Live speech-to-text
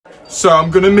So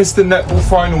I'm gonna miss the netball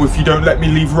final if you don't let me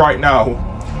leave right now.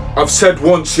 I've said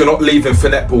once you're not leaving for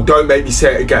netball. Don't make me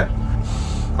say it again.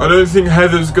 I don't think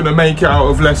Heather's gonna make it out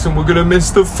of lesson. We're gonna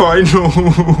miss the final.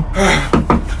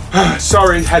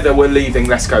 Sorry, Heather, we're leaving.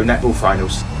 Let's go, netball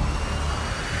finals.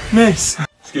 Miss.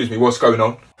 Excuse me, what's going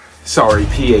on? Sorry,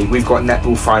 PE, we've got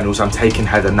netball finals. I'm taking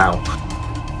Heather now.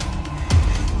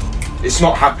 It's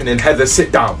not happening. Heather,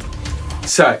 sit down.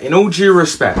 Sir, in all due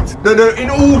respect. No, in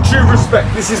all due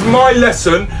respect, this is my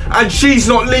lesson and she's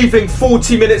not leaving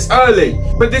 40 minutes early.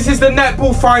 But this is the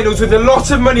netball finals with a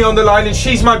lot of money on the line and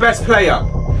she's my best player.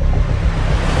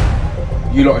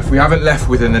 You lot, if we haven't left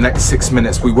within the next 6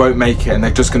 minutes, we won't make it and they're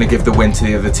just going to give the win to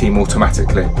the other team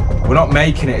automatically. We're not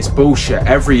making it, it's bullshit.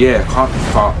 Every year, can't be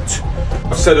fucked.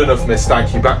 I've said enough, miss,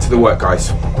 thank you. Back to the work,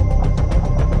 guys.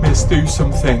 Miss, do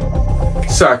something.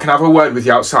 Sir, can I have a word with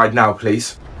you outside now,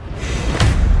 please?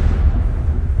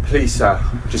 Please, sir,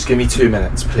 just give me 2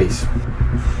 minutes, please.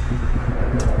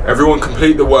 Everyone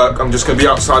complete the work. I'm just going to be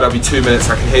outside, I'll be 2 minutes.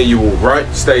 I can hear you all, right?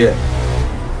 Stay here.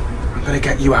 I'm going to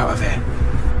get you out of here.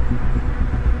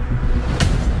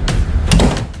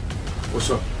 What's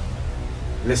up?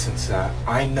 Listen, sir,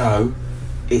 I know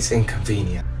it's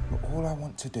inconvenient. But all I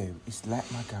want to do is let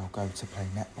my girl go to play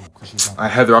netball because she's on...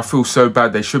 Heather, I feel so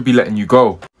bad. They should be letting you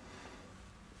go.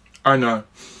 I know.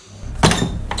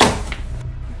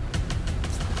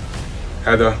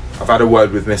 Heather, I've had a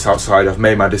word with Miss outside. I've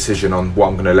made my decision on what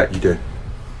I'm going to let you do.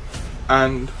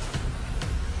 And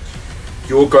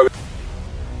you're going...